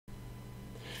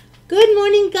Good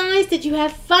morning, guys. Did you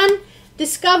have fun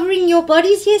discovering your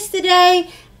bodies yesterday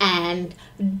and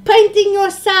painting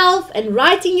yourself and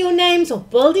writing your names or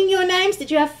building your names?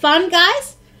 Did you have fun,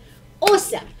 guys?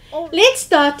 Awesome. Let's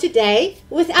start today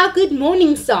with our good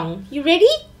morning song. You ready?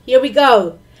 Here we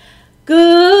go.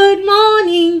 Good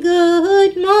morning, how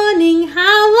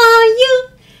are you?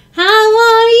 How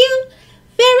are you?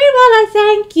 Very well, I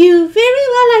thank you. Very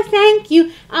well, I thank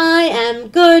you. I am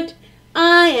good.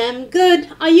 I am good.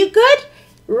 Are you good?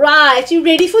 Right. You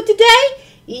ready for today?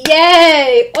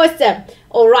 Yay. Awesome.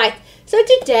 All right. So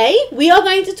today we are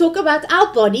going to talk about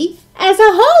our body as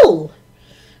a whole.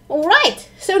 All right.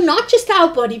 So not just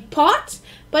our body parts,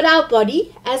 but our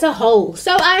body as a whole.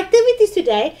 So our activities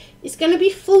today is going to be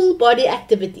full body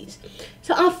activities.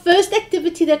 So our first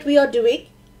activity that we are doing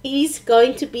is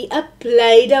going to be a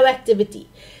Play-Doh activity.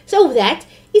 So that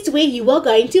is where you are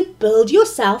going to build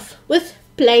yourself with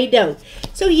Play-Doh.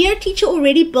 So here teacher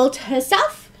already built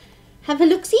herself. Have a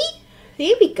look-see.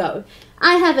 There we go.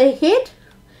 I have a head,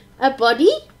 a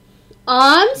body,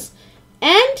 arms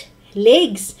and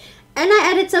legs. And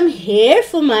I added some hair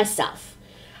for myself.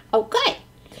 Okay.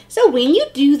 So when you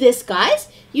do this, guys,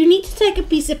 you need to take a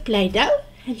piece of Play-Doh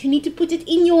and you need to put it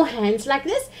in your hands like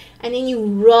this. And then you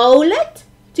roll it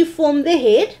to form the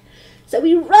head. So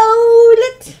we roll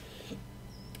it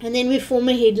and then we form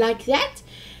a head like that.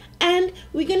 And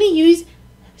we're going to use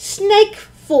snake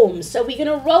forms. So we're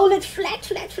going to roll it flat,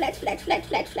 flat, flat, flat, flat,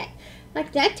 flat, flat.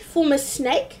 Like that to form a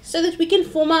snake so that we can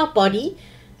form our body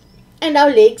and our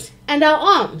legs and our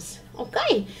arms.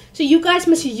 Okay. So you guys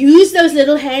must use those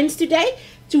little hands today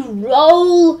to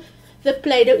roll the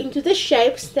Play-Doh into the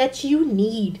shapes that you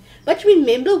need. But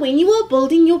remember, when you are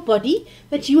building your body,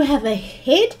 that you have a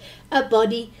head, a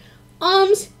body,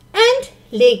 arms and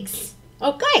legs.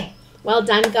 Okay. Well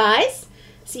done, guys.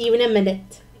 See you in a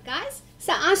minute. Guys,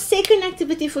 so our second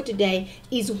activity for today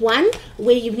is one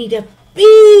where you need a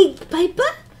big paper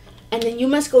and then you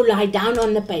must go lie down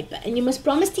on the paper. And you must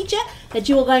promise teacher that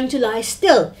you are going to lie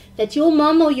still. That your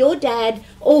mom or your dad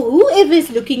or whoever is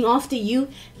looking after you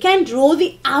can draw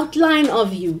the outline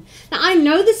of you. Now I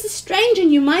know this is strange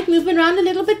and you might move around a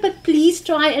little bit, but please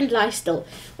try and lie still.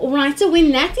 Alright, so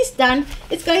when that is done,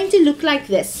 it's going to look like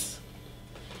this.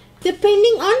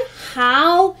 Depending on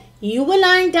how you were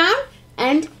lying down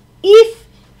and if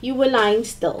you were lying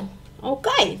still.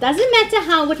 Okay, doesn't matter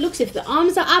how it looks, if the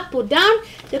arms are up or down,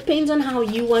 depends on how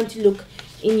you want to look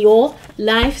in your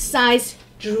life-size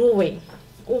drawing.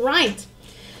 Alright,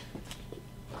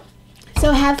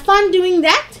 so have fun doing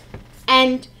that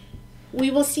and we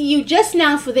will see you just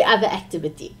now for the other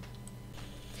activity.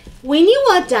 When you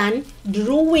are done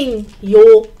drawing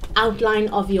your outline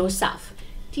of yourself,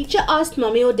 teacher asked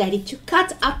mommy or daddy to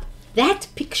cut up that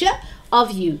picture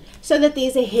of you so that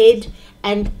there's a head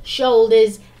and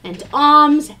shoulders and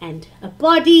arms and a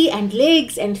body and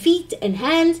legs and feet and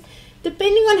hands.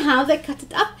 Depending on how they cut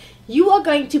it up, you are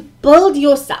going to build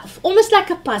yourself almost like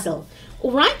a puzzle.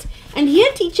 Alright, and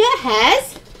here teacher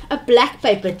has a black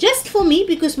paper just for me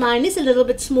because mine is a little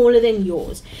bit smaller than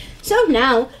yours. So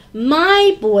now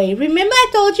my boy, remember I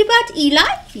told you about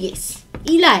Eli? Yes,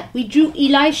 Eli, we drew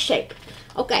Eli's shape.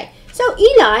 Okay, so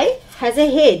Eli has a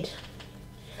head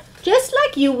just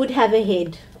like you would have a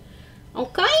head.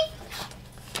 Okay,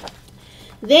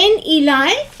 then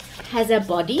Eli has a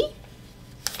body.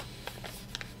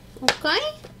 Okay,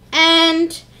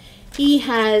 and he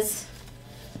has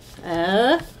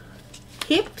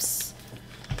hips.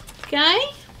 Okay,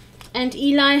 and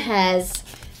Eli has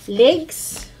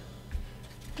legs.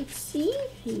 Let's see,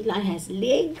 Eli has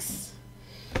legs.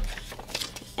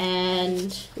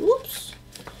 And oops,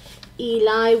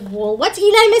 Eli, well, what's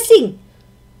Eli missing?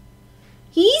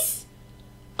 His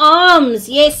arms.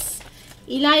 Yes,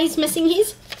 Eli is missing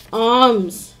his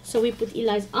arms. So we put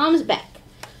Eli's arms back.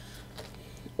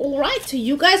 Alright, so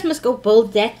you guys must go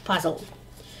build that puzzle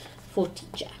for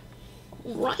teacher.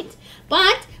 Alright,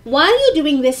 but while you're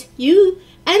doing this, you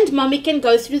and mommy can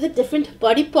go through the different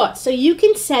body parts. So you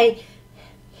can say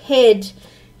head,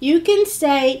 you can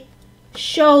say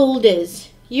shoulders,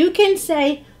 you can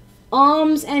say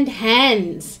arms and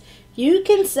hands, you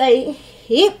can say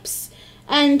hips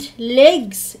and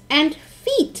legs and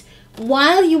feet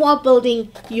while you are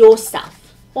building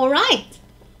yourself. Alright.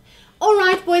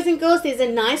 Alright, boys and girls, there's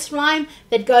a nice rhyme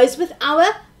that goes with our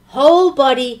whole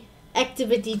body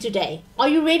activity today. Are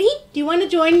you ready? Do you want to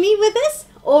join me with this?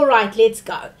 Alright, let's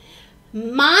go.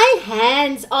 My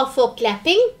hands are for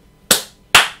clapping.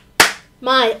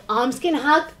 My arms can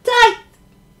hug tight.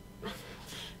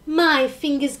 My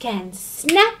fingers can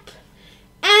snap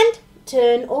and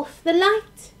turn off the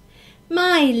light.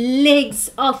 My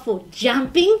legs are for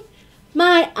jumping.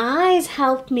 My eyes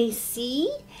help me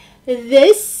see.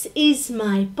 This is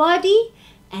my body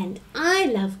and I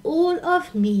love all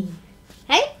of me.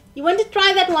 Hey, you want to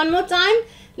try that one more time?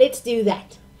 Let's do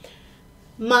that.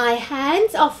 My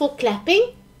hands are for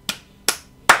clapping.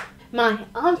 My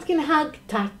arms can hug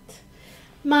tight.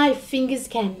 My fingers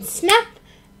can snap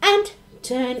and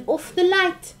turn off the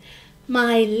light.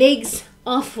 My legs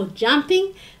are for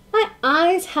jumping. My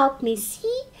eyes help me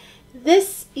see.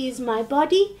 This is my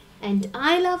body and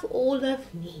I love all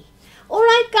of me.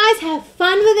 Alright guys, have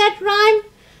fun with that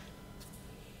rhyme.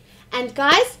 And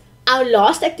guys, our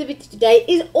last activity today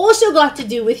is also got to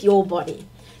do with your body.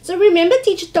 So remember,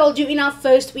 teacher told you in our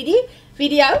first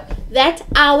video that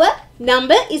our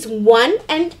number is 1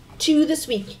 and 2 this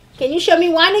week. Can you show me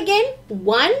 1 again?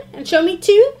 1, and show me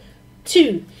 2?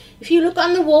 2. If you look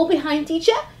on the wall behind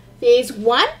teacher, there's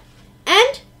 1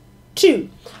 and 2.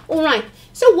 Alright,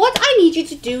 so what I need you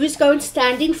to do is go and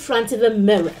stand in front of a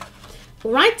mirror.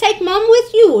 Alright, take mom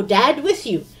with you or dad with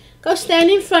you. Go stand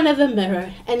in front of a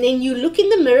mirror and then you look in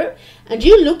the mirror and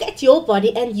you look at your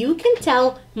body and you can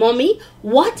tell mommy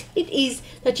what it is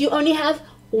that you only have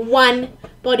 1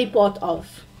 body part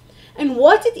of and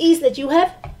what it is that you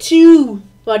have 2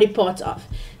 body parts of.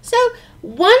 So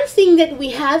one thing that we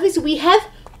have is we have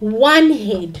 1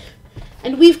 head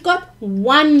and we've got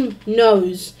 1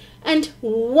 nose and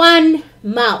 1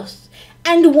 mouth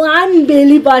and 1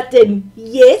 belly button.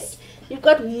 Yes, you've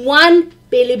got 1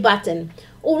 belly button.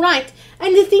 Alright,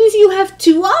 and the things you have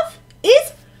 2 of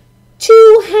is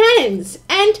 2 hands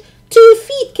and 2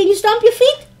 feet. Can you stomp your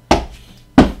feet?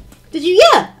 Did you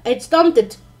hear? I stomped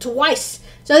it twice.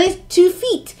 So there's 2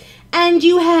 feet. And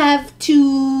you have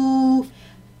 2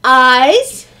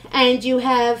 eyes. And you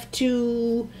have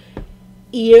 2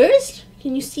 ears.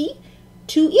 Can you see?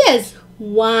 2 ears.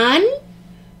 1,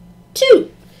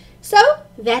 2. So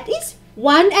that is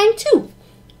 1 and 2.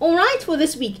 Alright, for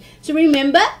this week. So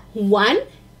remember, 1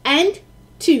 and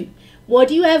 2. What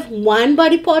do you have 1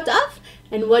 body part of?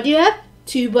 And what do you have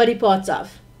 2 body parts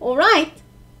of? Alright.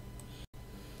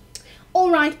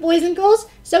 Alright, boys and girls.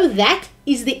 So that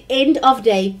is the end of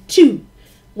day 2.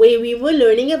 Where we were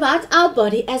learning about our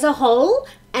body as a whole.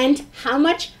 And how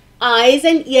much eyes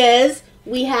and ears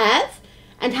we have.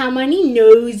 And how many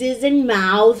noses and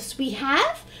mouths we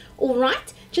have.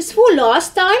 Alright. Just for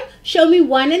last time, show me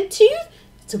 1 and 2.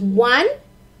 1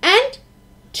 and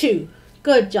 2.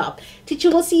 Good job.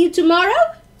 Teacher will see you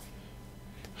tomorrow.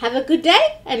 Have a good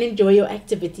day and enjoy your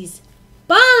activities.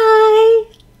 Bye.